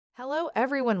Hello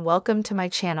everyone, welcome to my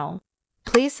channel.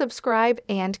 Please subscribe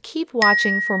and keep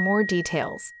watching for more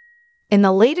details. In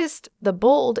the latest, the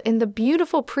bold and the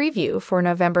beautiful preview for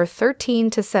November 13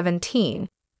 to 17,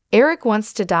 Eric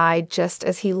wants to die just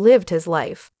as he lived his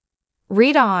life.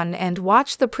 Read on and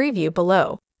watch the preview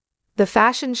below. The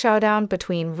fashion showdown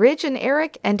between Ridge and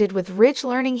Eric ended with Ridge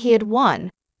learning he had won,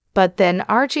 but then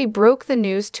Archie broke the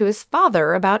news to his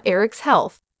father about Eric's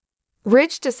health.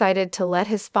 Ridge decided to let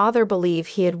his father believe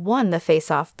he had won the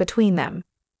face-off between them.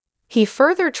 He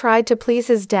further tried to please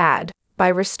his dad by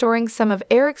restoring some of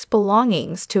Eric's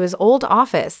belongings to his old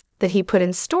office that he put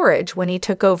in storage when he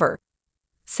took over.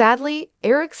 Sadly,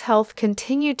 Eric's health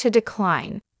continued to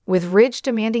decline, with Ridge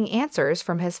demanding answers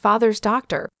from his father's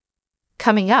doctor.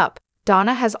 Coming up,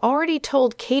 Donna has already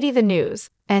told Katie the news,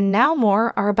 and now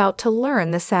more are about to learn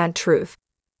the sad truth.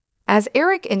 As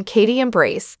Eric and Katie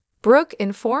embrace, Brooke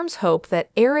informs Hope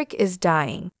that Eric is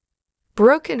dying.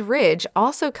 Brooke and Ridge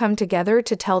also come together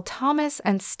to tell Thomas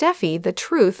and Steffi the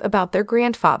truth about their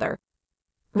grandfather.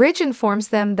 Ridge informs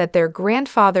them that their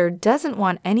grandfather doesn't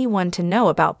want anyone to know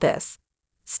about this.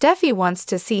 Steffi wants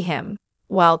to see him,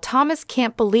 while Thomas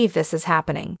can't believe this is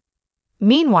happening.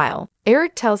 Meanwhile,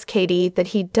 Eric tells Katie that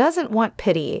he doesn't want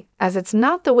pity, as it's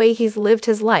not the way he's lived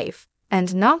his life,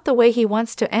 and not the way he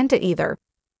wants to end it either.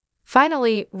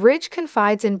 Finally, Ridge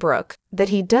confides in Brooke that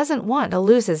he doesn't want to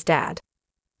lose his dad.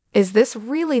 Is this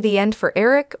really the end for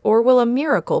Eric, or will a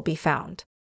miracle be found?